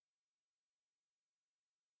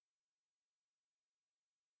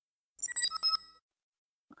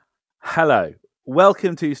Hello,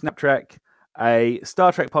 welcome to Snap Trek, a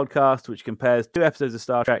Star Trek podcast which compares 2 episodes of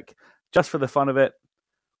Star Trek just for the fun of it.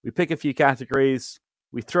 We pick a few categories,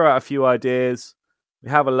 we throw out a few ideas, we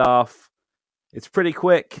have a laugh. It's pretty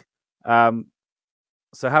quick, so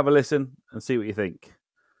have a listen and see what you think.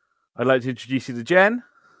 I'd like to introduce you to Jen.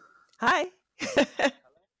 Hi.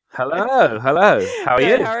 Hello. How are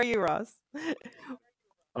Good. you? How are you, Ross?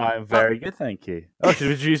 I'm very good, thank you. I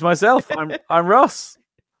should introduce myself. I'm Ross.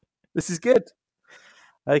 This is good.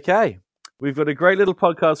 Okay. We've got a great little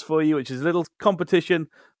podcast for you, which is a little competition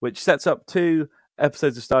which sets up 2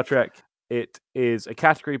 episodes of Star Trek. It is a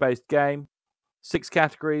category-based game, 6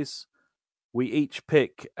 categories. We each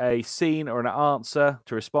pick a scene or an answer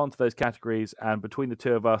to respond to those categories, and between the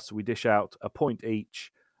 2 of us, we dish out a point each,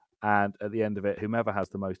 and at the end of it, whomever has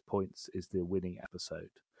the most points is the winning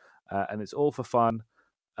episode. And it's all for fun.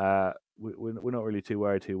 We're not really too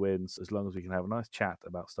worried who wins, as long as we can have a nice chat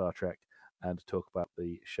about Star Trek and talk about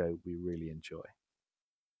the show we really enjoy.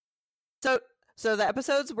 So the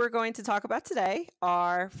episodes we're going to talk about today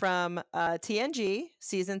are from TNG,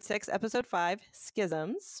 Season 6, Episode 5,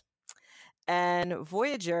 Schisms, and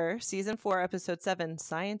Voyager, Season 4, Episode 7,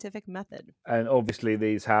 Scientific Method. And obviously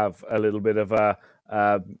these have a little bit of a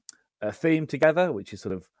theme together, which is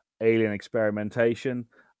sort of alien experimentation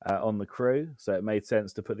on the crew. So it made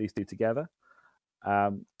sense to put these 2 together.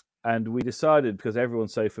 And we decided, because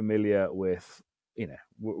everyone's so familiar with,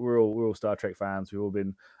 we're all Star Trek fans. We've all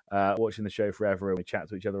been watching the show forever, and we chat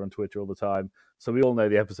to each other on Twitter all the time. So we all know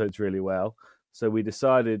the episodes really well. So we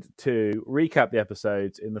decided to recap the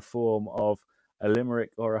episodes in the form of a limerick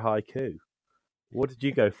or a haiku. What did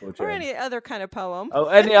you go for, Jen? Or any other kind of poem. Oh,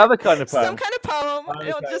 any other kind of poem. Some kind of poem,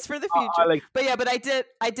 Okay. just for the future. But I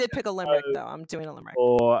did pick a limerick, though. I'm doing a limerick.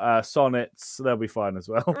 Or sonnets. They'll be fine as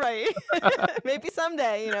well. Right. Maybe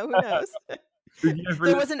someday, who knows?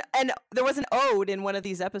 There was an ode in one of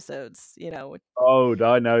these episodes, Ode,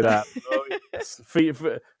 I know that. Oh, yes.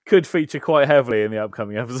 Could feature quite heavily in the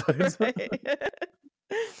upcoming episodes. Right.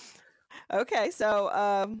 Okay,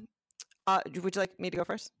 so would you like me to go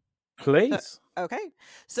first? Please. Okay,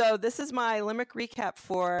 so this is my limerick recap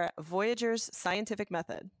for Voyager's Scientific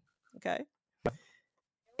Method. Okay.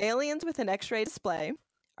 Aliens with an X-ray display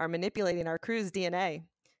are manipulating our crew's DNA.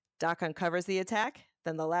 Doc uncovers the attack,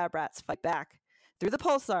 then the lab rats fight back. Through the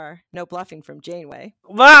pulsar, no bluffing from Janeway.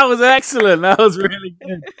 That was excellent. That was really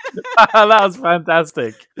good. That was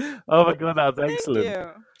fantastic. Oh my god, that was excellent. Thank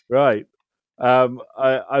you. Right. I'm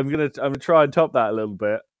gonna try and top that a little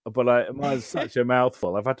bit, but mine's such a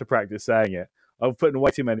mouthful. I've had to practice saying it. I've put way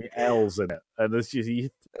too many L's in it, and there's just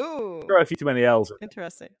throw a few too many L's in it.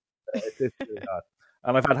 Interesting. It's really hard.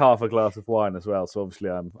 And I've had half a glass of wine as well, so obviously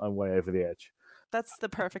I'm way over the edge. That's the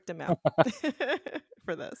perfect amount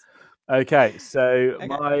for this. Okay, so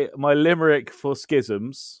my limerick for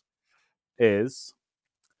Schisms is: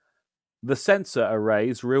 the sensor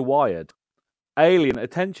arrays rewired, alien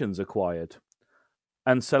attentions acquired,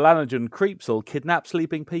 and Solanogen Creepsel kidnap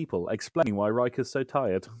sleeping people, explaining why Riker's so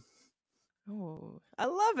tired. Oh, I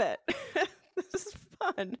love it. This is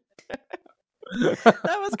fun.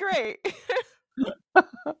 That was great.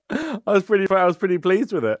 I was pretty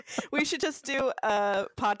pleased with it. We should just do a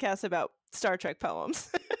podcast about Star Trek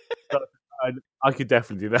poems. I could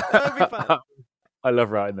definitely do that. That would be fun. I love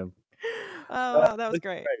writing them. Oh, wow, that was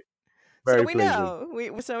great. Very so we pleasing.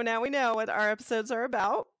 know. So now we know what our episodes are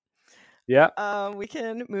about. Yeah. We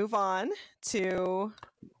can move on to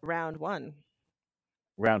round 1.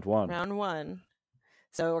 Round 1. Round 1.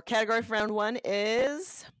 So our category for round 1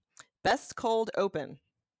 is Best Cold Open.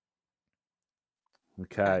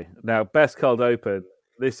 Okay. Now, Best Cold Open.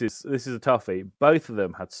 This is a toughie. Both of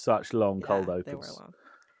them had such long cold opens. They were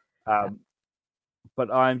long.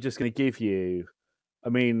 But I'm just going to give you. I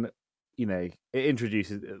mean, it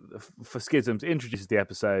introduces for Schisms. It introduces the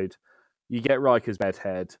episode. You get Riker's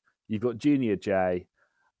bedhead. You've got Junior J,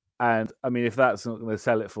 and I mean, if that's not going to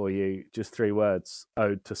sell it for you, just 3 words: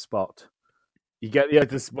 Ode to Spot. You get the Ode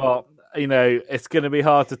to Spot. It's going to be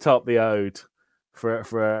hard to top the Ode for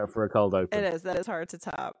a cold open. It is. That is hard to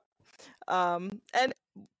top.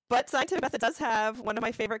 But Scientific Method does have one of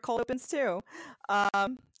my favorite cold opens too.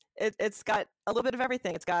 It's got a little bit of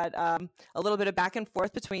everything. It's got a little bit of back and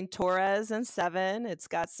forth between Torres and Seven. It's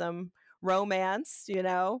got some romance,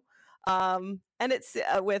 and it's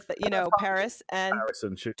with Paris and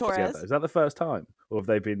Torres. Together. Is that the first time, or have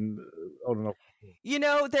they been on and off?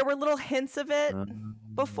 There were little hints of it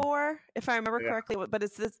before, if I remember correctly. But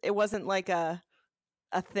it wasn't like a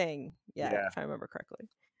thing, if I remember correctly.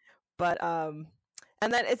 But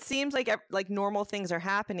and then it seems like normal things are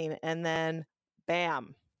happening, and then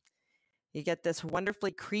bam, you get this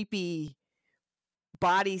wonderfully creepy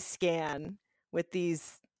body scan with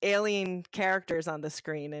these alien characters on the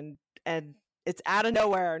screen, and it's out of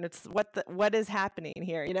nowhere, and it's what is happening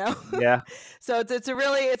here, you know? Yeah. So it's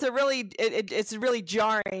really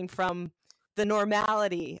jarring from the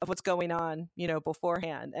normality of what's going on, you know,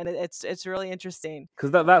 beforehand, and it's really interesting.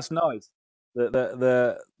 Because that's nice.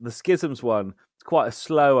 The Schisms one, it's quite a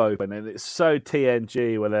slow open, and it's so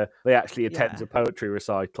TNG where they actually attend Yeah. a poetry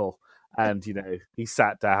recital, and you know he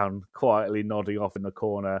sat down quietly nodding off in the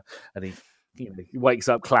corner, and he wakes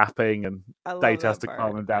up clapping, and I love Data has that to part.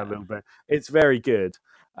 calm him down a little bit. It's very good.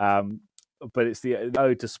 But it's the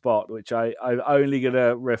ode to Spot, which I'm only going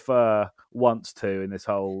to refer once to in this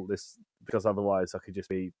because otherwise I could just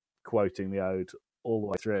be quoting the ode all the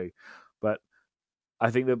way through. But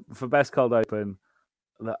I think that for best cold open,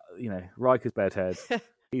 Riker's bedhead,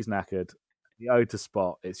 he's knackered. The ode to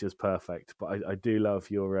Spot, it's just perfect. But I do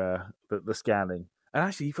love your the scanning, and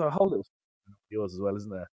actually you've got a whole little story with yours as well,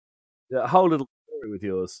 isn't there? A whole little story with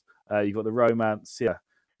yours. You've got the romance, yeah.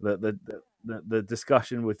 The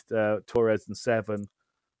discussion with Torres and Seven,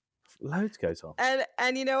 loads goes on.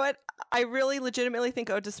 And you know what? I really legitimately think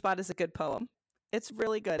Ode to Spot is a good poem. It's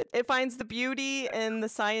really good. It finds the beauty in the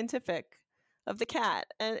scientific of the cat,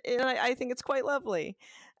 and I think it's quite lovely.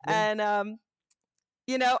 Yeah. And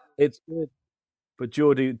you know, it's good. But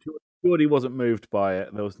Geordie wasn't moved by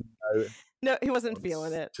it. There was no, he wasn't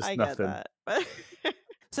feeling it. Just I nothing. get that.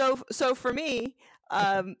 So for me,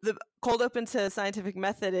 the cold open to Scientific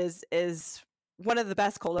Method is one of the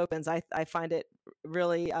best cold opens. I find it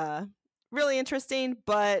really really interesting,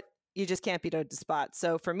 but you just can't beat Ode to Spot.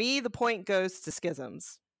 So for me, the point goes to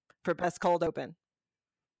Schisms for best cold open.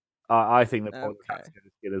 I think the point Okay.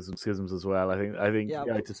 goes to Schisms as well. I think Yep.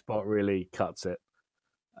 Ode to Spot really cuts it.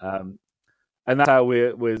 And that's how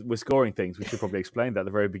we're scoring things. We should probably explain that at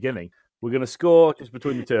the very beginning. We're going to score just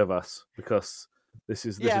between the two of us because this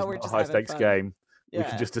is not a high stakes game. We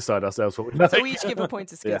can just decide ourselves what we like. So we each give a point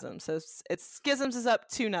to Schisms. Yeah. So it's Schisms is up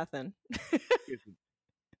 2-0. 2-0.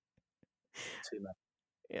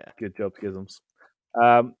 Yeah. Good job, Schisms.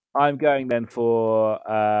 I'm going then for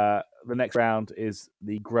the next round is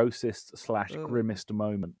the grossest / grimmest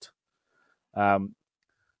moment.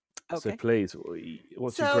 Okay. So please,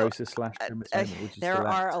 what's your grossest / grimmest moment? There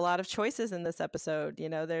are a lot of choices in this episode. You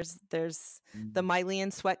know, there's the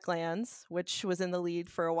Mylian sweat glands, which was in the lead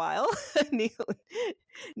for a while.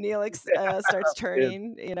 Neelix starts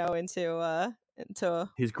turning, you know, into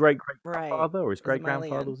his great grandfather or his great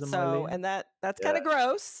grandfather was in Mylian. And that's kind of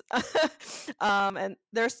gross. And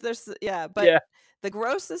there's the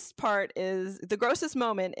grossest part is the grossest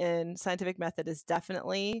moment in Scientific Method is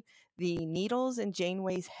definitely the needles in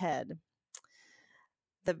Janeway's head.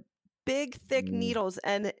 The big, thick needles,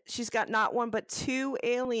 and she's got not one but two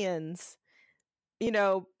aliens, you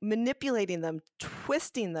know, manipulating them,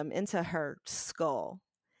 twisting them into her skull.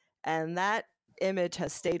 And that image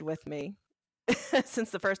has stayed with me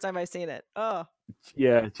since the first time I've seen it. Oh.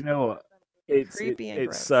 Yeah, do you know what?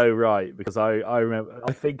 It's so right, because I remember,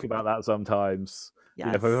 I think about that sometimes. Yes.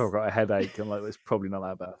 You know, if I've ever got a headache, I'm like, it's probably not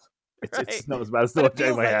that bad. It's not as bad as the one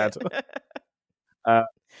Janeway had.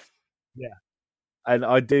 Yeah. And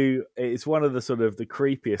it's one of the sort of the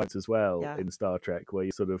creepiest as well in Star Trek, where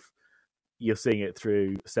you're seeing it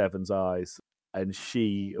through Seven's eyes, and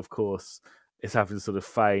she, of course, is having to sort of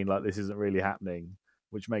feign like this isn't really happening,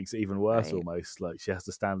 which makes it even worse almost. Like she has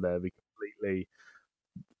to stand there and be completely,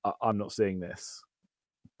 I'm not seeing this.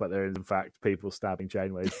 But there is, in fact, people stabbing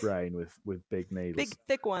Janeway's brain with big needles. Big,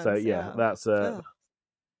 thick ones. So, that's they're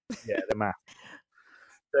massive.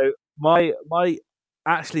 So, my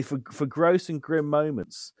actually, for gross and grim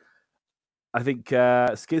moments, I think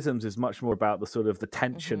Schisms is much more about the sort of the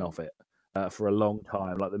tension of it for a long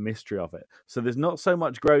time, like the mystery of it. So, there's not so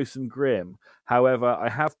much gross and grim. However, I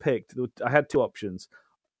had two options.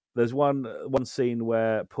 There's one scene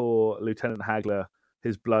where poor Lieutenant Hagler,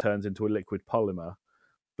 his blood turns into a liquid polymer.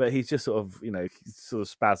 But he's just sort of, he sort of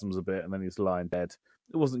spasms a bit and then he's lying dead.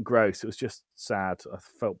 It wasn't gross. It was just sad. I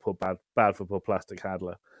felt bad for poor Plastic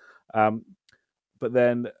Hadler. But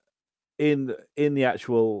then in the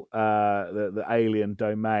actual the alien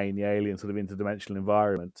domain, the alien sort of interdimensional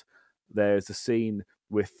environment, there's a scene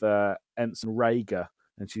with Ensign Rhaegar,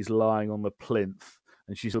 and she's lying on the plinth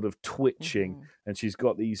and she's sort of twitching, and she's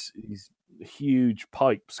got these huge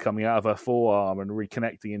pipes coming out of her forearm and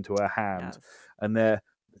reconnecting into her hand, and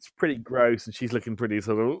it's pretty gross, and she's looking pretty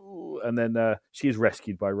sort of, and then she is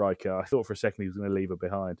rescued by Riker. I thought for a second he was going to leave her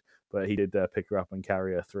behind, but he did pick her up and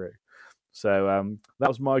carry her through. So that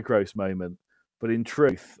was my gross moment. But in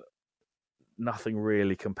truth, nothing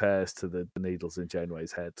really compares to the needles in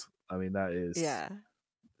Janeway's head. I mean, that is. Yeah.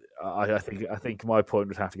 I think my point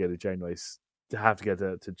would have to go to Janeway's. To have to go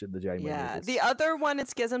to the Janeway Yeah. movies. The other one in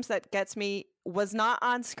Schisms that gets me was not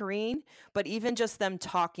on screen, but even just them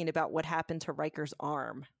talking about what happened to Riker's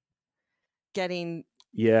arm, getting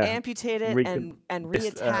amputated and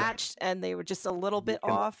reattached, and they were just a little bit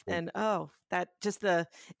off, and that just the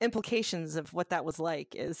implications of what that was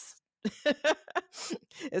like is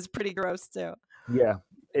is pretty gross too. Yeah,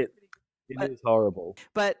 it is horrible.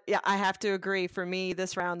 But yeah, I have to agree. For me,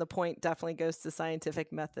 this round, the point definitely goes to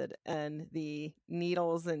scientific method and the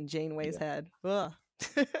needles in Janeway's head. Ugh.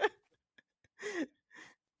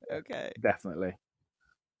 Okay. Definitely.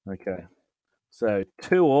 Okay. So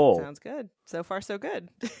 2-2. Sounds good. So far, so good.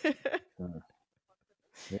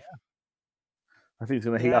 Yeah. I think it's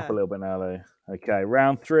going to heat up a little bit now, though. Okay,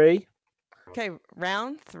 round 3. Okay,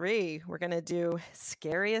 round 3. We're going to do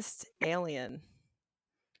scariest alien.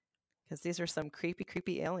 Because these are some creepy,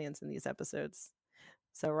 creepy aliens in these episodes.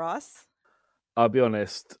 So, Ross? I'll be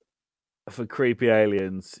honest. For creepy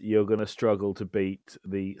aliens, you're going to struggle to beat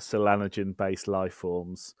the Solanogen-based life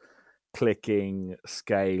forms. Clicking,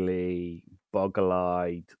 scaly,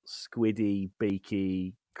 boggle-eyed, squiddy,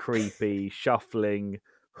 beaky, creepy, shuffling,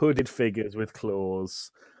 hooded figures with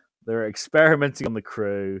claws. They're experimenting on the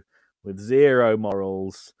crew with zero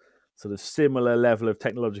morals, sort of similar level of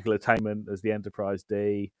technological attainment as the Enterprise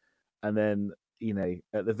D. And then,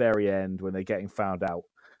 at the very end, when they're getting found out,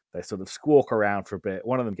 they sort of squawk around for a bit.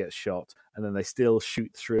 One of them gets shot, and then they still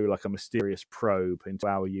shoot through like a mysterious probe into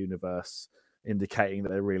our universe, indicating that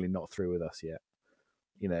they're really not through with us yet.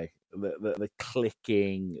 The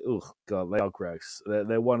clicking. Oh God, they are gross.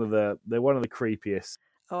 They're one of the creepiest.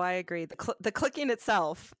 Oh, I agree. The clicking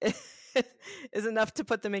itself is enough to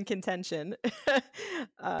put them in contention.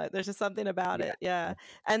 There's just something about it,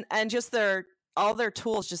 and just all their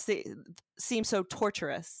tools just seem so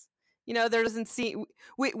torturous. There doesn't seem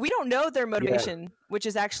we don't know their motivation, which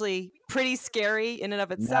is actually pretty scary in and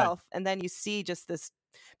of itself. And then you see just this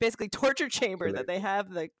basically torture chamber that they have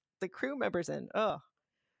the crew members in. Oh,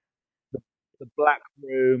 the black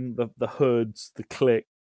room, the hoods, the click.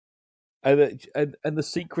 And the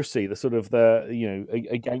secrecy, the sort of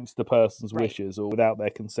against the person's wishes or without their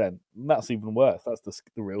consent. And that's even worse. That's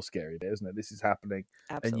the real scary bit, isn't it? This is happening,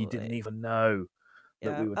 and you didn't even know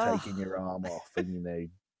that we were taking your arm off and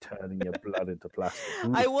turning your blood into plastic.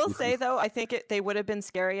 I will say though, I think they would have been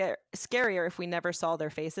scarier if we never saw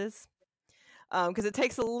their faces, because it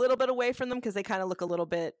takes a little bit away from them because they kind of look a little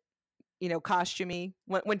bit costumey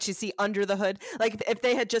when you see under the hood. Like if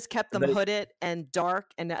they had just kept them hooded and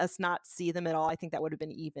dark and us not see them at all, I think that would have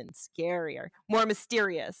been even scarier, more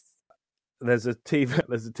mysterious. There's a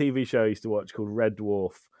TV show I used to watch called Red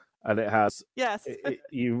Dwarf, and it has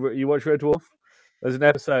you watch Red Dwarf? There's an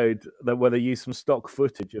episode where they use some stock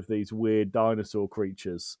footage of these weird dinosaur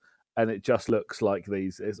creatures, and it just looks like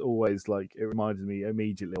these. It's always like it reminded me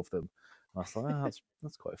immediately of them. I was like,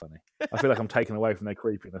 that's quite funny. I feel like I'm taken away from their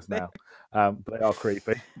creepiness now, but they are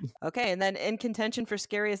creepy. Okay, and then in contention for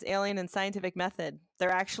scariest alien and scientific method,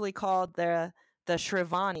 they're actually called the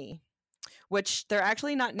Shrivani, which they're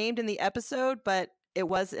actually not named in the episode, but they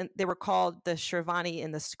were called the Shrivani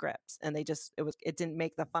in the scripts, and it didn't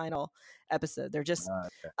make the final episode. They're just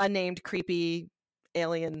unnamed creepy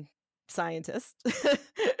alien scientists,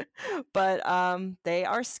 but they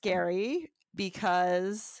are scary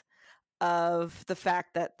because of the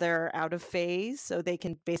fact that they're out of phase, so they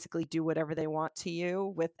can basically do whatever they want to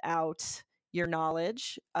you without your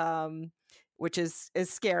knowledge, which is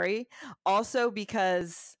scary. Also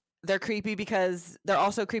because they're creepy, because they're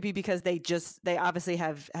also creepy because they obviously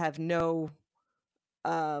have no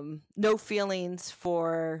feelings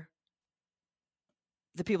for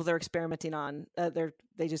the people they're experimenting on.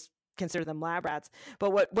 They just consider them lab rats.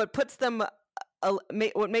 But what puts them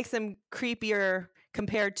what makes them creepier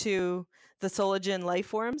compared to the Solagen life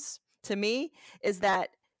forms, to me, is that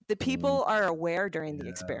the people are aware during the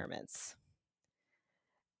experiments.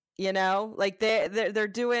 Like they're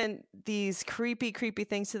doing these creepy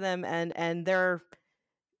things to them, and they're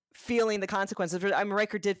feeling the consequences. I mean,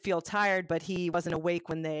 Riker did feel tired, but he wasn't awake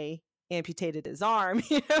when they amputated his arm.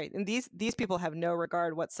 And these people have no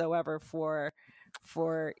regard whatsoever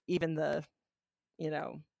for even the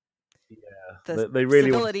they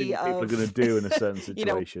really want to see what people are going to do in a certain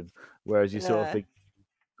situation. Whereas you sort of think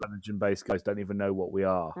Solanogen-based guys don't even know what we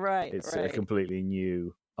are. Right. It's a completely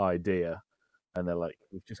new idea, and they're like,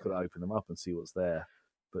 we've just got to open them up and see what's there,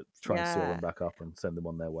 but try and sew them back up and send them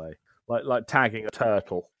on their way, like tagging a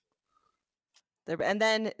turtle. And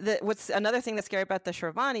then what's another thing that's scary about the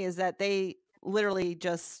Shrivani is that they literally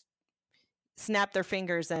just snapped their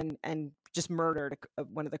fingers and just murdered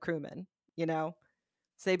one of the crewmen. So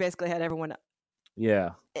they basically had everyone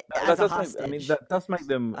Yeah, as a does hostage. make. I mean, that does make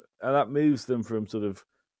them. That moves them from sort of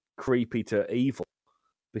creepy to evil,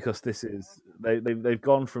 because this is they've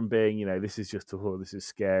gone from being, this is just this is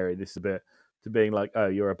scary, this is a bit, to being like, oh,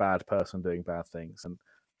 you're a bad person doing bad things, and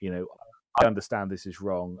I understand this is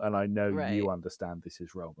wrong, and I know you understand this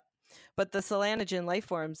is wrong. But the Solanogen life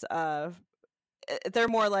forms, they're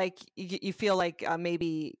more like you feel like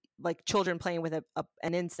maybe like children playing with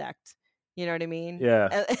an insect. You know what I mean?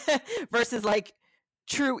 Yeah. Versus like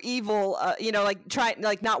true evil. Like trying,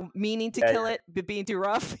 like not meaning to kill it, but being too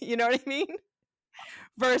rough. You know what I mean?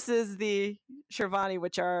 Versus the Shirvani,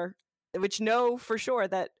 which know for sure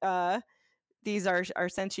that these are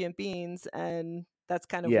sentient beings, and that's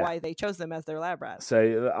kind of why they chose them as their lab rats.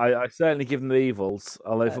 So I certainly give them the evils,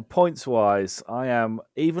 although for points wise, I am,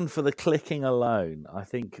 even for the clicking alone, I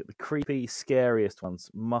think the creepy, scariest ones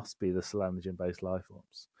must be the Solanogen based life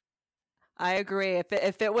forms. I agree.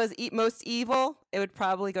 If it was most evil, it would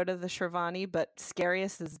probably go to the Shirvani, but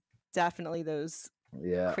scariest is definitely those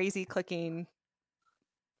crazy clicking.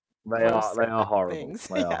 They are horrible. Things.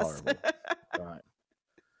 They are horrible. Right.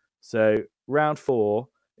 So round 4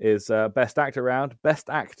 is best actor round. Best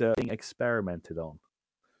actor being experimented on.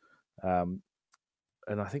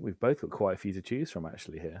 And I think we've both got quite a few to choose from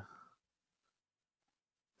actually here.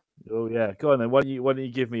 Oh yeah, go on then. Why don't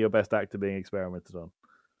you give me your best actor being experimented on?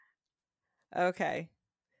 Okay.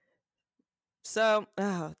 So,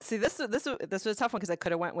 see, this was a tough one because I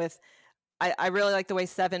could have went with. I really like the way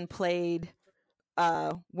Seven played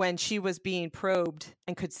when she was being probed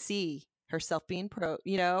and could see herself being probed.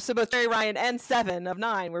 So both Jeri Ryan and Seven of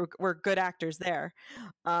 9 were good actors there.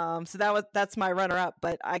 So that's my runner up.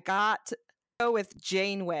 But I got to go with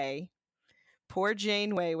Janeway. Poor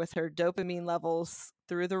Janeway with her dopamine levels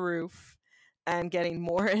through the roof and getting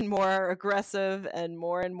more and more aggressive and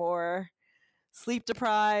more sleep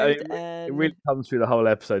deprived. It really comes through the whole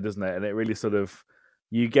episode, doesn't it? And it really sort of,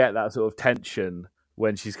 you get that sort of tension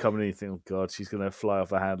when she's coming in. You think, oh God, she's going to fly off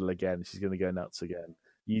the handle again. She's going to go nuts again.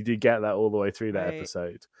 You do get that all the way through that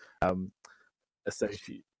episode. So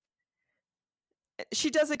she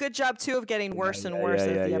does a good job too of getting worse and worse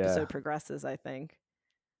as the episode progresses. I think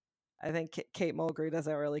Kate Mulgrew does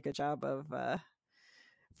a really good job of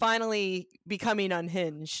finally becoming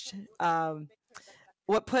unhinged.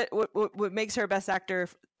 What makes her best actor,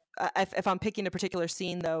 if I'm picking a particular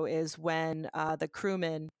scene though, is when the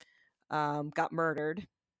crewman got murdered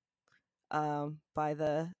by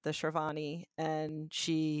the Shirvani, and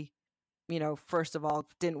she, first of all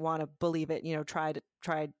didn't want to believe it.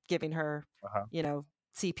 Tried giving her,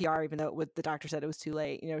 CPR, even though the doctor said it was too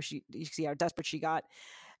late. You see how desperate she got,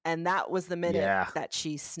 and that was the minute that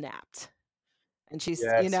she snapped, and she's,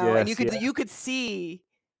 and you could see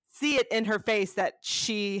it in her face that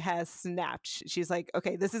she has snapped. She's like,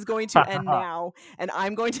 okay, this is going to end now, and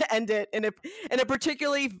I'm going to end it in a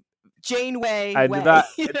particularly Janeway way.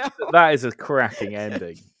 That is a cracking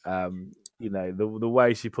ending. The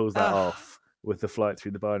way she pulls that off with the flight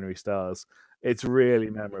through the binary stars, it's really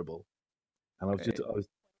memorable. And I was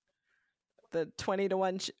the 20 to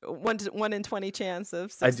 1 in 20 chance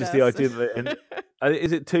of success. And just the idea that,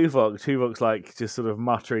 is it Tuvok? Tuvok's like just sort of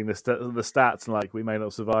muttering the stats and like, we may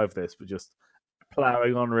not survive this, but just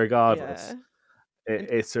plowing on regardless. Yeah.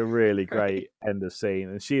 It's a really great end of scene,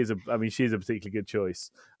 and she's a particularly good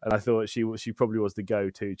choice. And I thought she probably was the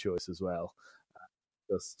go-to choice as well.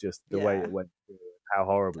 Just the way it went through, how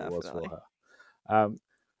horrible it was for her.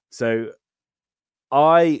 So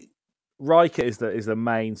Riker is the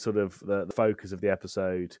main sort of the focus of the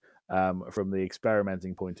episode from the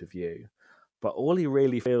experimenting point of view, but all he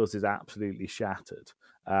really feels is absolutely shattered.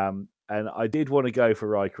 And I did want to go for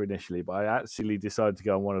Riker initially, but I actually decided to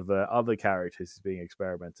go on one of the other characters who's being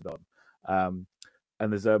experimented on.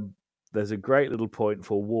 And there's a great little point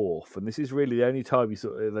for Worf, and this is really the only time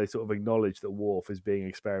they sort of acknowledge that Worf is being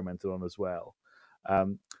experimented on as well.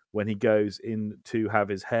 When he goes in to have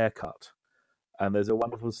his hair cut. And there's a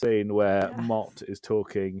wonderful scene where Mott is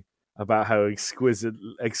talking about how exquisite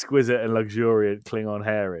and luxuriant Klingon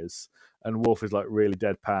hair is. And Worf is like really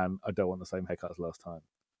deadpan. I don't want the same haircut as last time.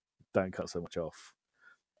 Don't cut so much off.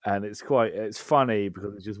 And it's funny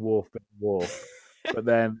because it's just Worf being Worf. But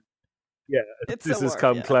then, this has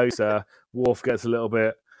come closer. Worf gets a little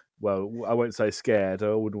bit, well, I won't say scared.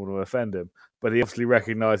 I wouldn't want to offend him. But he obviously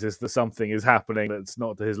recognizes that something is happening that's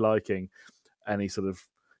not to his liking. And he sort of,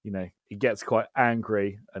 he gets quite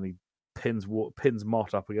angry and he pins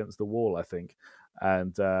Mott up against the wall, I think.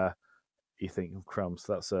 And you think, oh, crumbs,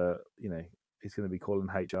 that's he's going to be calling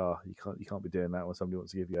HR. You can't be doing that when somebody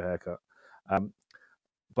wants to give you a haircut.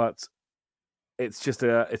 But it's just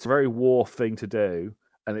it's a very Worf thing to do,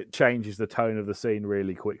 and it changes the tone of the scene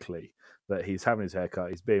really quickly. That he's having his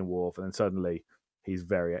haircut, he's being Worf, and then suddenly he's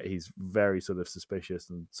very sort of suspicious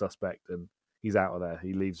and suspect, and he's out of there.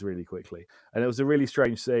 He leaves really quickly, and it was a really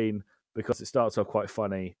strange scene because it starts off quite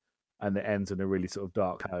funny, and it ends in a really sort of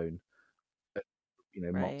dark tone.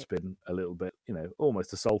 Mott's been a little bit,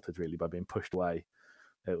 almost assaulted really by being pushed away.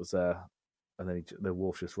 It was, and then the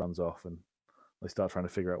Worf just runs off, and they start trying to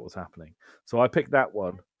figure out what's happening. So I picked that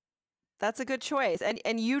one. That's a good choice,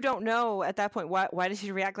 and you don't know at that point why did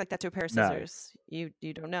she react like that to a pair of scissors? No.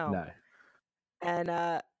 You don't know.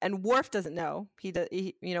 No. And Worf doesn't know.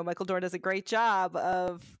 Michael Dorn does a great job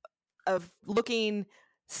of looking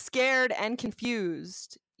scared and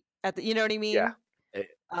confused at the, you know what I mean? Yeah.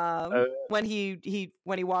 When he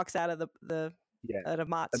walks out of the out of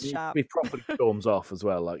Mott's shop, he properly storms off as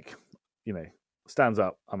well. Like, stands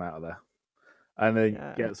up. I'm out of there. And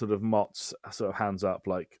then get sort of Mott's sort of hands up,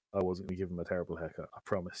 like I wasn't going to give him a terrible haircut. I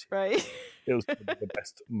promise you. Right. It was the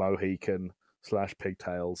best Mohican /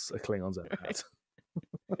 pigtails a Klingon's ever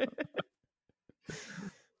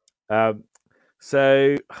had.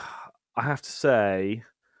 So I have to say,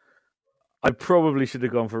 I probably should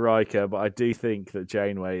have gone for Riker, but I do think that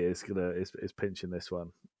Janeway is pinching this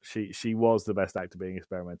one. She was the best actor being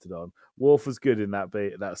experimented on. Worf was good in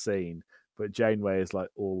that scene. But Janeway is like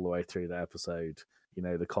all the way through the episode,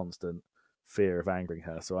 the constant fear of angering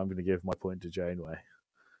her. So I'm going to give my point to Janeway.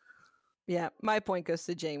 Yeah, my point goes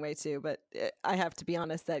to Janeway too. But I have to be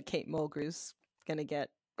honest that Kate Mulgrew's going to get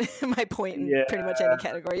my point in pretty much any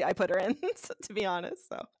category I put her in, to be honest.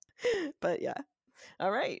 So, but yeah.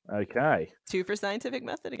 All right. Okay. 2 for scientific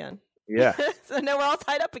method again. Yeah. So now we're all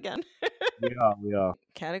tied up again. We are.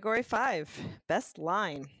 Category 5, best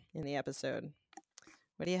line in the episode.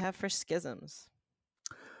 What do you have for Schisms?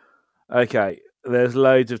 Okay, there's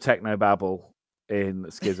loads of technobabble in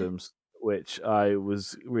Schisms, which I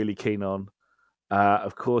was really keen on.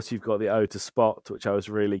 Of course, you've got the ode to Spot, which I was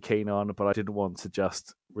really keen on, but I didn't want to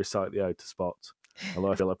just recite the ode to Spot.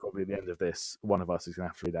 Although I feel like probably at the end of this, one of us is going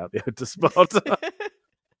to have to read out the ode to Spot.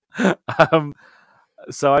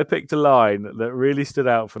 So I picked a line that really stood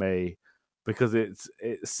out for me because it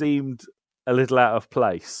seemed a little out of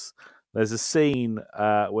place. There's a scene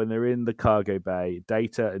when they're in the cargo bay.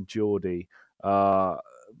 Data and Geordi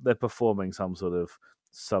they're performing some sort of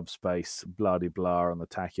subspace bloody blah on the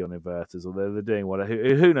tachyon inverters, or they're doing whatever.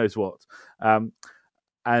 Who knows what? And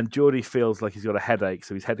Geordi feels like he's got a headache,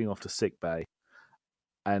 so he's heading off to sick bay.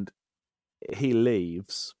 And he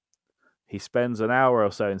leaves. He spends an hour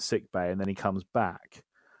or so in sick bay, and then he comes back.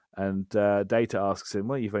 And Data asks him,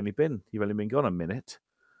 "Well, you've only been gone a minute."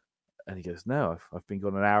 And he goes, "No, I've been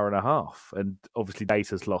gone an hour and a half." And obviously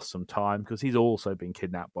Data's lost some time because he's also been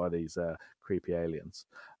kidnapped by these creepy aliens.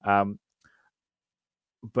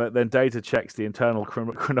 But then Data checks the internal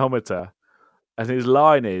chronometer, and his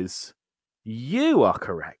line is, "You are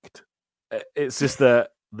correct." It's just the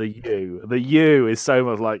you is so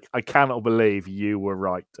much like, I cannot believe you were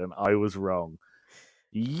right and I was wrong.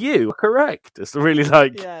 You are correct. It's really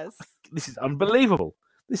like, yes. This is unbelievable.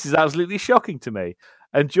 This is absolutely shocking to me.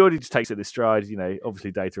 And Geordi just takes it in stride.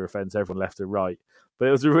 Obviously Data offends everyone left and right. But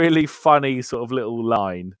it was a really funny sort of little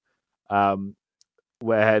line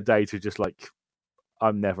where Data just like,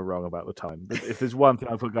 I'm never wrong about the time. If there's one thing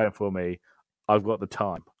I've got going for me, I've got the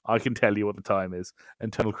time. I can tell you what the time is.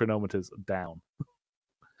 Internal chronometers down.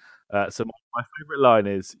 So my favorite line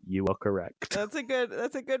is, "You are correct." That's a good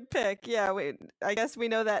pick. Yeah, I guess we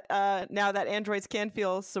know that now that androids can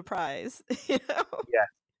feel surprise. Yeah.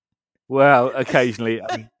 Well, occasionally,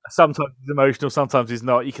 sometimes he's emotional, sometimes he's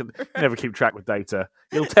not. You can never keep track with Data.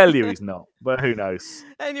 He'll tell you he's not, but who knows?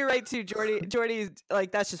 And you're right too, Geordi's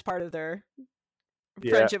like, that's just part of their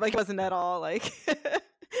friendship. Like, he wasn't at all like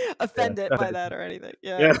offended by that or anything.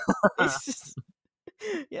 Yeah. It's just,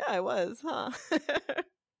 I was, huh?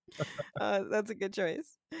 That's a good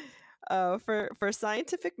choice. For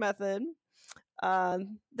scientific method,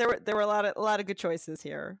 there were a lot of good choices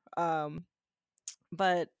here.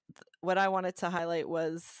 But what I wanted to highlight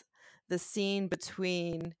was the scene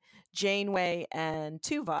between Janeway and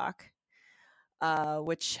Tuvok,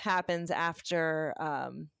 which happens after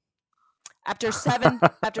Seven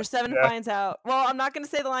finds out. Well, I'm not going to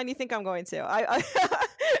say the line you think I'm going to.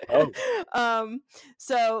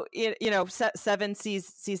 So Seven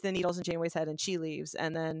sees the needles in Janeway's head and she leaves,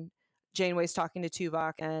 and then Janeway's talking to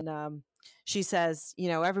Tuvok, and she says,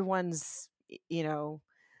 everyone's,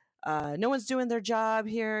 no one's doing their job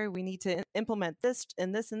here. We need to implement this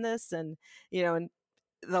and this and this, and and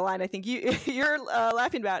the line I think you're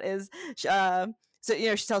laughing about is So,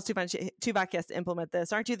 she tells Tuvok has to implement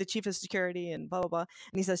this. Aren't you the chief of security? And blah, blah, blah.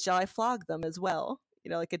 And he says, shall I flog them as well?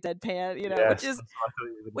 Like a deadpan, Yes, which is that's what I thought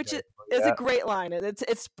you were which gonna is, go for, is a great line.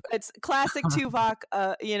 It's classic Tuvok,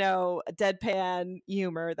 deadpan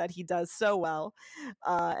humor that he does so well,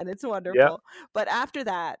 and it's yeah. wonderful. But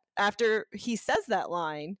after he says that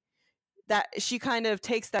line, that she kind of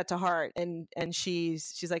takes that to heart, and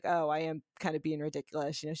she's like, oh, I am kind of being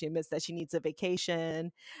ridiculous. She admits that she needs a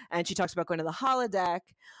vacation, and she talks about going to the holodeck,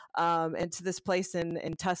 and to this place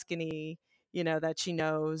in Tuscany, that she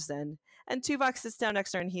knows, and Tuvok sits down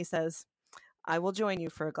next to her and he says, I will join you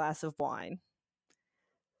for a glass of wine.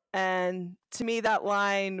 And to me, that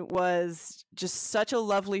line was just such a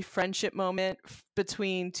lovely friendship moment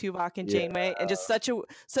between Tuvok and Janeway, and just such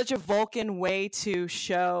a Vulcan way to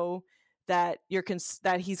show that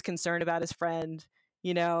that he's concerned about his friend,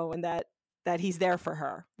 and that he's there for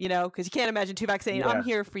her, because you can't imagine Tuvok saying, I'm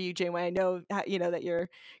here for you, Janeway. I know, that you're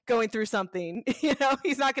going through something. He's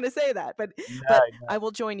not going to say that, but I will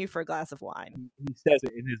join you for a glass of wine. He says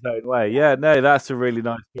it in his own way. Yeah, no, that's a really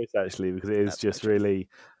nice choice actually, because it is just really,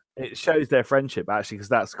 it shows their friendship actually, because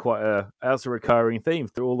that's that's a recurring theme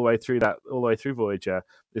all the way through Voyager,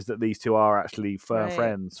 is that these two are actually firm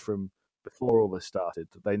friends from before all this started.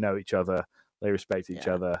 They know each other, they respect each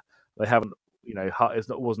other. They haven't, it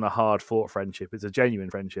wasn't a hard fought friendship. It's a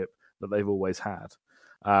genuine friendship that they've always had.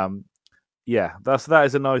 Yeah, that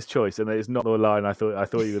is a nice choice, and it's not the line I thought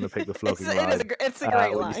you were going to pick the flogging line. It's a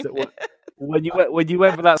great line. When you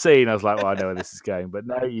went for that scene, I was like, well, I know where this is going. But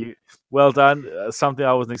no, well done. Something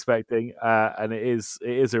I wasn't expecting, and it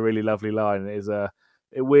is a really lovely line.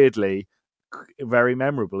 It weirdly very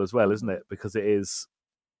memorable as well, isn't it? Because it is,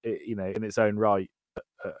 in its own right,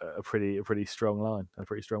 a pretty strong line, a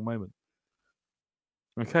pretty strong moment.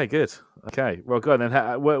 Okay, good. Okay, well, go on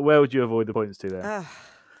then. Where would you avoid the points to there?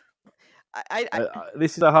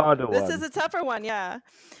 This is a harder one. This is a tougher one, yeah.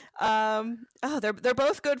 They're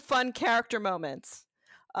both good, fun character moments.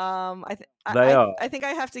 I think I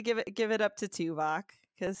have to give it up to Tuvok,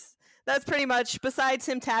 because that's pretty much, besides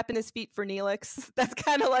him tapping his feet for Neelix, that's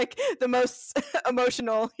kind of like the most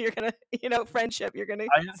emotional friendship you're gonna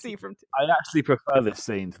see from. I actually prefer this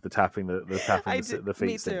scene to the tapping the feet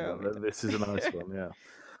me scene. Too. This is a nice one, yeah.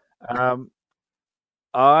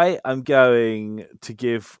 I'm going to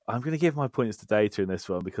give my points to Data in this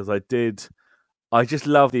one, because I just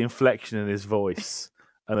love the inflection in his voice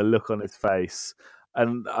and the look on his face,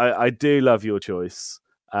 and I do love your choice.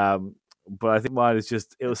 But I think mine is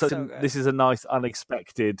just, this is a nice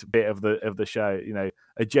unexpected bit of the show,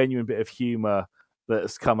 a genuine bit of humor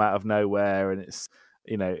that's come out of nowhere, and it's,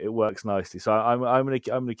 it works nicely. So I'm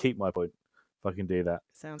gonna keep my point if I can do that.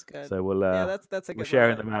 Sounds good. So we'll that's a good. We're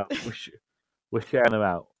sharing them out. We're sharing them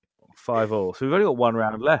out 5-5. So we've only got one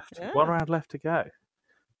round left. Yeah. One round left to go.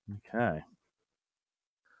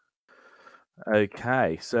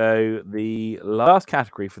 Okay, so the last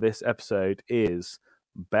category for this episode is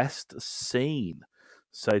best scene.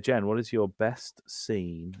 So Jen, what is your best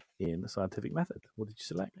scene in Scientific Method? What did you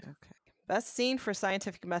select? Okay, best scene for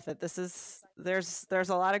Scientific Method. There's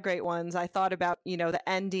a lot of great ones. I thought about the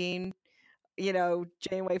ending,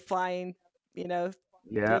 Janeway flying, through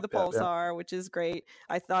the pulsar, which is great.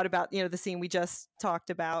 I thought about the scene we just talked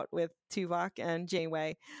about with Tuvok and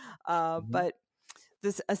Janeway, but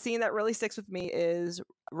a scene that really sticks with me is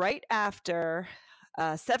right after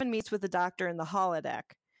Seven meets with the doctor in the holodeck,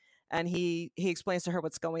 and he explains to her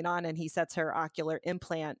what's going on, and he sets her ocular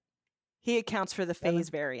implant. He accounts for the phase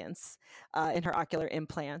variance in her ocular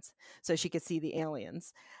implants, so she could see the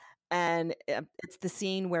aliens. And it's the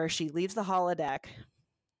scene where she leaves the holodeck,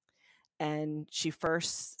 and she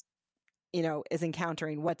first is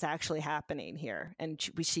encountering what's actually happening here, and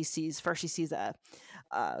she sees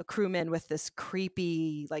a crewman with this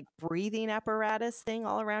creepy breathing apparatus thing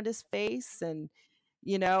all around his face, and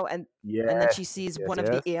and then she sees one of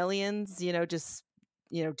the aliens just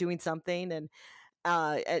doing something, and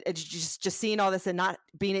just seeing all this and not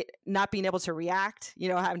being able to react,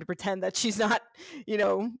 having to pretend that she's not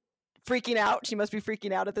freaking out. She must be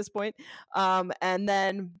freaking out at this point, and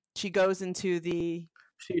then she goes into the.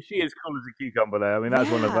 She is cool as a cucumber there. I mean, that's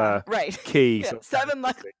one of her keys. Seven,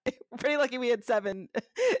 pretty lucky we had Seven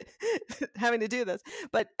having to do this.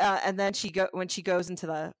 But and then when she goes into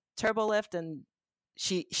the turbo lift, and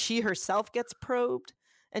she herself gets probed,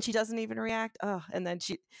 and she doesn't even react. Oh, and then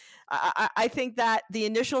I think that the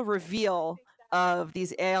initial reveal of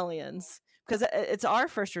these aliens, because it's our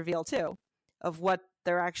first reveal too, of what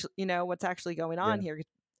they're actually, what's actually going on here,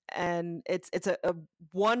 and it's a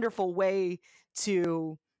wonderful way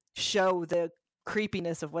to show the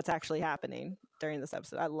creepiness of what's actually happening during this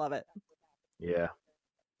episode. I love it. Yeah.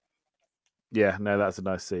 Yeah, no, that's a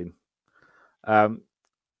nice scene. Um,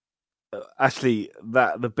 actually,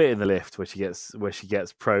 the bit in the lift where she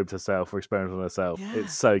gets probed herself or experimented on herself, Yeah.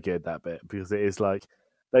 it's so good, that bit, because it is like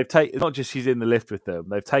they've taken, not just she's in the lift with them,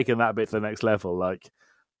 they've taken that bit to the next level. Like,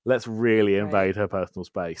 let's really invade her personal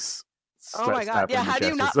space. Oh my Let's God! stab her Yeah, in the how do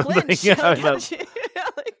you chest or not something. flinch? Yeah, Like, I how know. did she-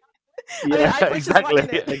 like, Yeah, I flinched just watching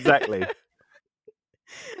it. exactly.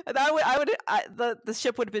 The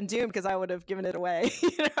ship would have been doomed because I would have given it away.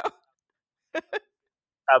 You know.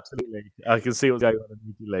 Absolutely, I can see what's going on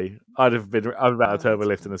immediately. I'm about to turbo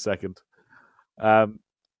lift in a second.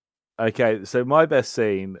 Okay, so my best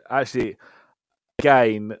scene, actually,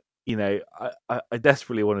 again, you know, I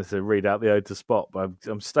desperately wanted to read out the Ode to Spot, but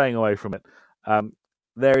I'm staying away from it.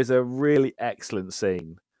 There is a really excellent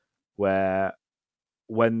scene where,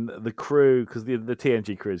 when the crew, because the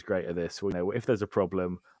TNG crew is great at this, you know, if there's a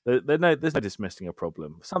problem, there's no dismissing a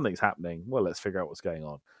problem. Something's happening. Well, let's figure out what's going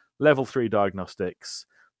on. Level 3 diagnostics.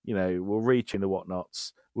 You know, we'll reach in the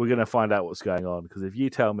whatnots. We're going to find out what's going on, because if you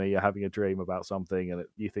tell me you're having a dream about something and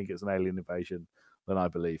you think it's an alien invasion, then I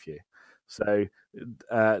believe you. So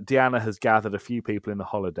Deanna has gathered a few people in the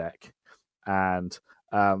holodeck, and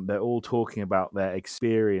they're all talking about their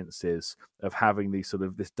experiences of having this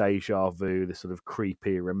deja vu, this sort of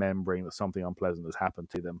creepy remembering that something unpleasant has happened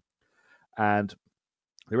to them. And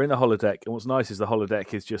they're in the holodeck, and what's nice is the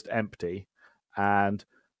holodeck is just empty, and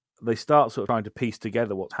they start sort of trying to piece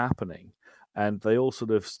together what's happening, and they all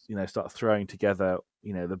sort of, you know, start throwing together,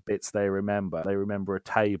 you know, the bits they remember. They remember a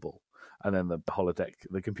table, and then the holodeck,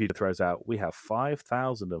 the computer throws out, we have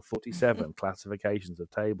 5,047 classifications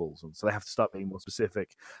of tables, and so they have to start being more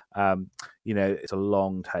specific. You know, it's a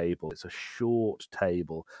long table, it's a short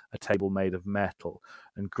table, a table made of metal,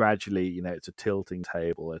 and gradually, you know, it's a tilting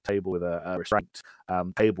table, a table with a restraint,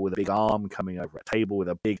 table with a big arm coming over it, a table with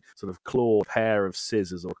a big sort of clawed pair of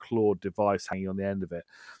scissors or clawed device hanging on the end of it.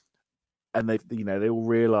 And they all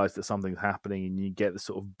realize that something's happening, and you get this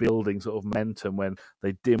sort of building sort of momentum when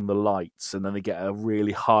they dim the lights, and then they get a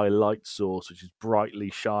really high light source which is brightly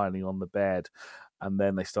shining on the bed, and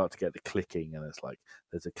then they start to get the clicking, and it's like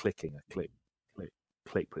there's a clicking, a click, click,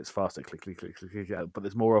 click, but it's faster, click, click, click, click, click, but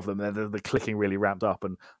there's more of them, and the clicking really ramped up,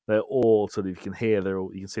 and they're all sort of, you can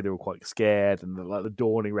see they're all quite scared, and like the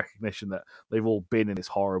dawning recognition that they've all been in this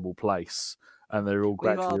horrible place. And they're all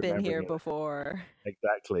We've all been remembering here it. Before.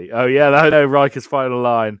 Exactly. Oh yeah, I know Riker's final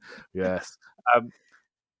line. Yes,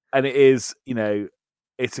 and it is, you know,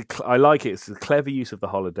 I like it. It's a clever use of the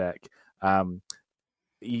holodeck.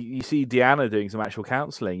 You see Deanna doing some actual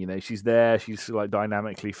counselling. You know, she's there. She's like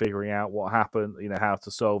dynamically figuring out what happened. You know, how to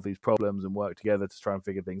solve these problems and work together to try and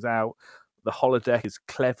figure things out. The holodeck is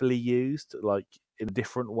cleverly used, like in a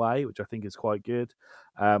different way, which I think is quite good.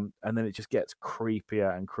 And then it just gets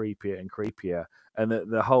creepier and creepier and creepier. And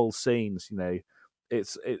the whole scenes, you know,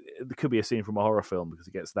 it could be a scene from a horror film, because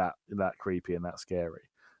it gets that creepy and that scary.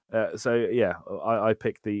 So yeah, I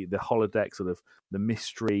picked the holodeck, sort of the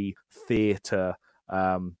mystery theater.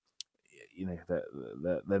 You know,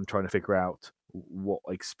 them trying to figure out what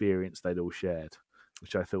experience they'd all shared,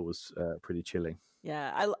 which I thought was pretty chilling.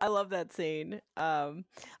 Yeah, I love that scene. I'm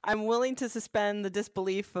willing to suspend the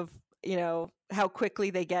disbelief of, you know, how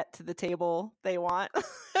quickly they get to the table they want.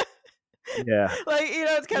 Yeah, like, you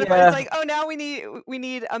know, it's kind of funny. It's like, oh, now we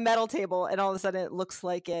need a metal table, and all of a sudden it looks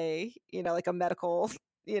like a, you know, like a medical,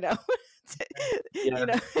 you know. Yeah. You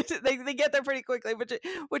know, they get there pretty quickly,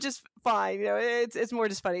 which is fine. You know, it's more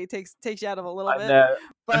just funny. It takes you out of a little bit.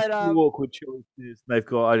 But awkward choices. They've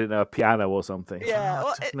got, I don't know, a piano or something. Yeah,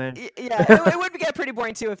 well, it would get pretty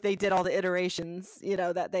boring too if they did all the iterations, you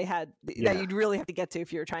know, that they had that you'd really have to get to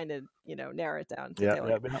if you were trying to, you know, narrow it down.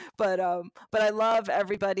 But I love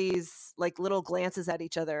everybody's like little glances at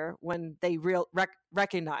each other when they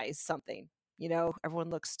recognize something. You know,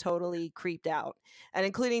 everyone looks totally creeped out, and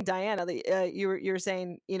including Diana. You were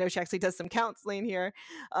saying, you know, she actually does some counseling here.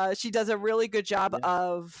 She does a really good job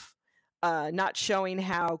of not showing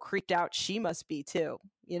how creeped out she must be too.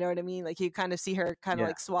 You know what I mean? Like, you kind of see her kind of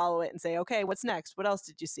like swallow it and say, "Okay, what's next? What else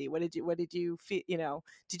did you see? What did you feel? You know,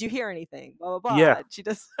 did you hear anything? Blah blah blah." Yeah. She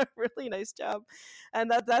does a really nice job,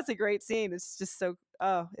 and that's a great scene. It's just so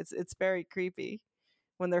it's very creepy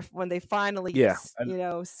when they finally you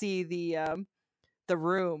know, see the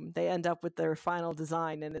room. They end up with their final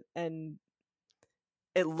design, and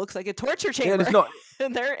it looks like a torture chamber. Yeah, it's not,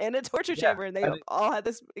 and they're in a torture chamber, and they all had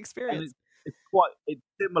this experience. It's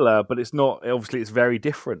similar, but it's not. Obviously, it's very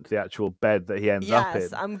different. The actual bed that he ends up in.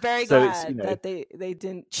 Yes, I'm very glad you know, that they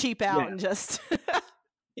didn't cheap out and just have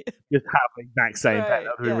the exact same bed.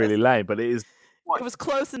 That would be really lame. But it is. It was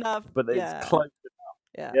close enough. But it's close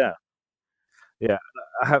enough. Yeah.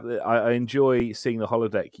 I enjoy seeing the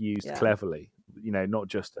holodeck used Yeah. cleverly. Not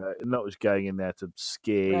just going in there to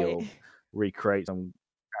ski Right. or recreate some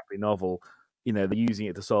crappy novel. They're using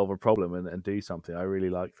it to solve a problem and do something. I really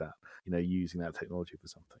like that. Using that technology for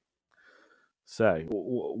something. So,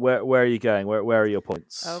 where are you going? Where are your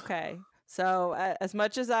points? Okay. So, as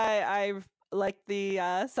much as I like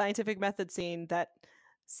the scientific method scene, that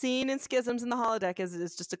scene in Schisms in the holodeck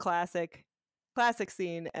is just a classic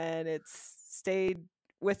scene, and it's stayed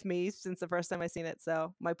with me since the first time I seen it.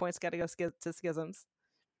 So, my points got to go to Schisms.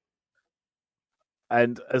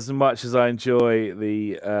 And as much as I enjoy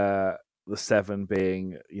the 7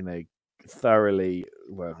 being, thoroughly,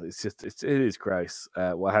 well, it is gross.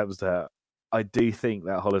 What happens to her? I do think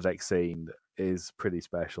that holodeck scene is pretty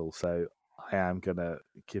special, so I am gonna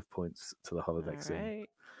give points to the holodeck scene.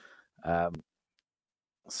 Right.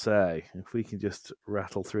 So if we can just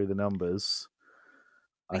rattle through the numbers,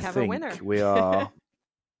 We I have a think winner. we are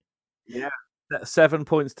 7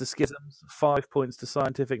 points to Schisms, 5 points to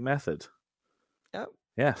Scientific Method. Oh,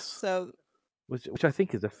 Yes. so which I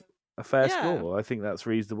think is a fair score. I think that's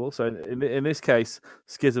reasonable. So in this case,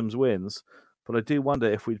 Schisms wins. But I do wonder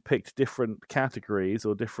if we'd picked different categories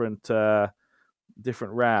or different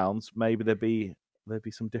rounds, maybe there'd be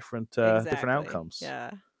some different outcomes.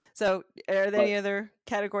 Yeah. So, are there any other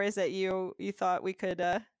categories that you thought we could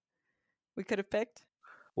have picked?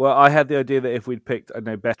 Well, I had the idea that if we'd picked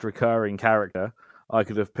best recurring character, I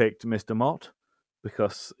could have picked Mr. Mott,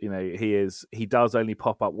 because he does only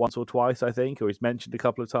pop up once or twice, I think, or he's mentioned a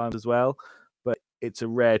couple of times as well. But it's a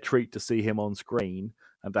rare treat to see him on screen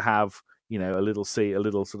and to have a little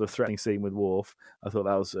sort of threatening scene with Worf. I thought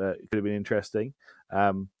that was could have been interesting.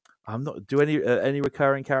 I'm not. Do any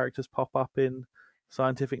recurring characters pop up in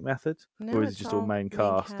Scientific Method, No, or is it just all main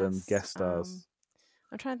cast and guest stars?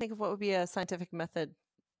 I'm trying to think of what would be a Scientific Method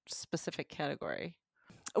specific category.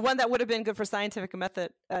 One that would have been good for Scientific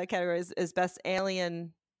Method category is best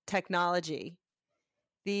alien technology.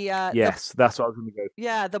 Yes, that's what I was going to go.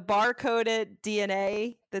 Yeah, the barcoded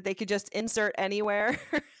DNA that they could just insert anywhere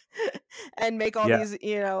and make all these,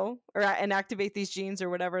 and activate these genes or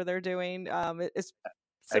whatever they're doing. It's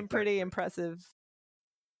some pretty impressive.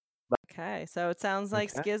 Okay, so it sounds like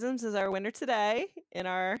Schisms is our winner today in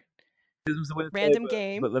our random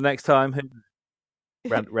game. But the next time,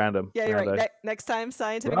 random. Yeah, you're right. Next time,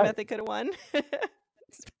 Scientific Method could have won.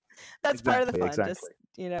 That's part of the fun. Exactly. Just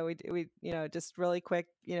we just really quick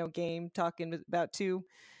game talking about two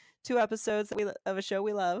episodes of a show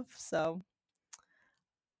we love. So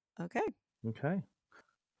okay.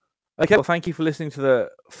 Well, thank you for listening to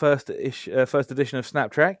the first edition of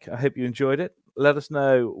Snap Trek. I hope you enjoyed it. Let us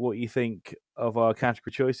know what you think of our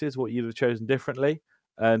category choices, what you'd have chosen differently,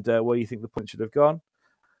 and where you think the points should have gone.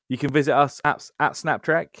 You can visit us at Snap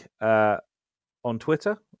Trek on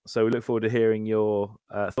Twitter. So we look forward to hearing your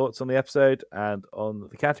thoughts on the episode and on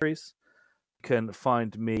the categories. You can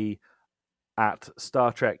find me at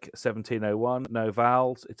Star Trek 1701, no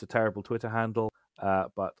vowels. It's a terrible Twitter handle,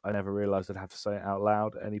 but I never realized I'd have to say it out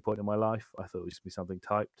loud at any point in my life. I thought it would just be something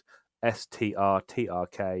typed.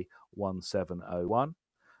 STRTRK 1701.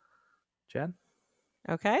 Jen?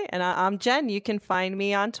 Okay, and I'm Jen. You can find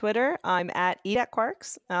me on Twitter. I'm at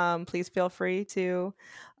EatAtQuarks. Please feel free to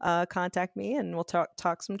contact me, and we'll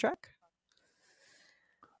talk some Trek.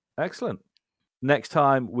 Excellent. Next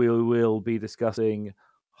time we will be discussing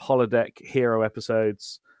holodeck hero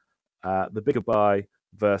episodes, The Big Goodbye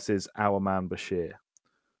versus Our Man Bashir.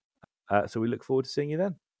 So we look forward to seeing you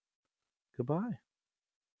then. Goodbye.